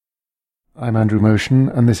I'm Andrew Motion,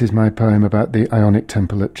 and this is my poem about the Ionic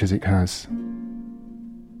Temple at Chiswick House.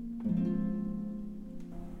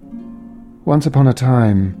 Once upon a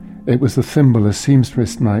time, it was the thimble a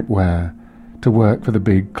seamstress might wear to work for the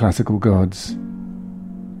big classical gods.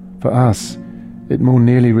 For us, it more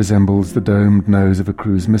nearly resembles the domed nose of a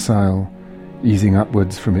cruise missile, easing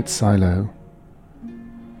upwards from its silo.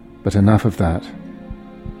 But enough of that.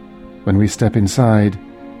 When we step inside,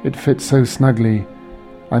 it fits so snugly,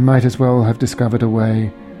 I might as well have discovered a way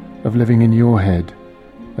of living in your head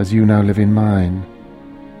as you now live in mine.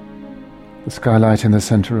 The skylight in the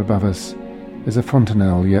centre above us is a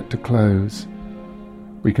fontanelle yet to close.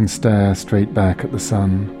 We can stare straight back at the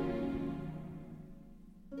sun.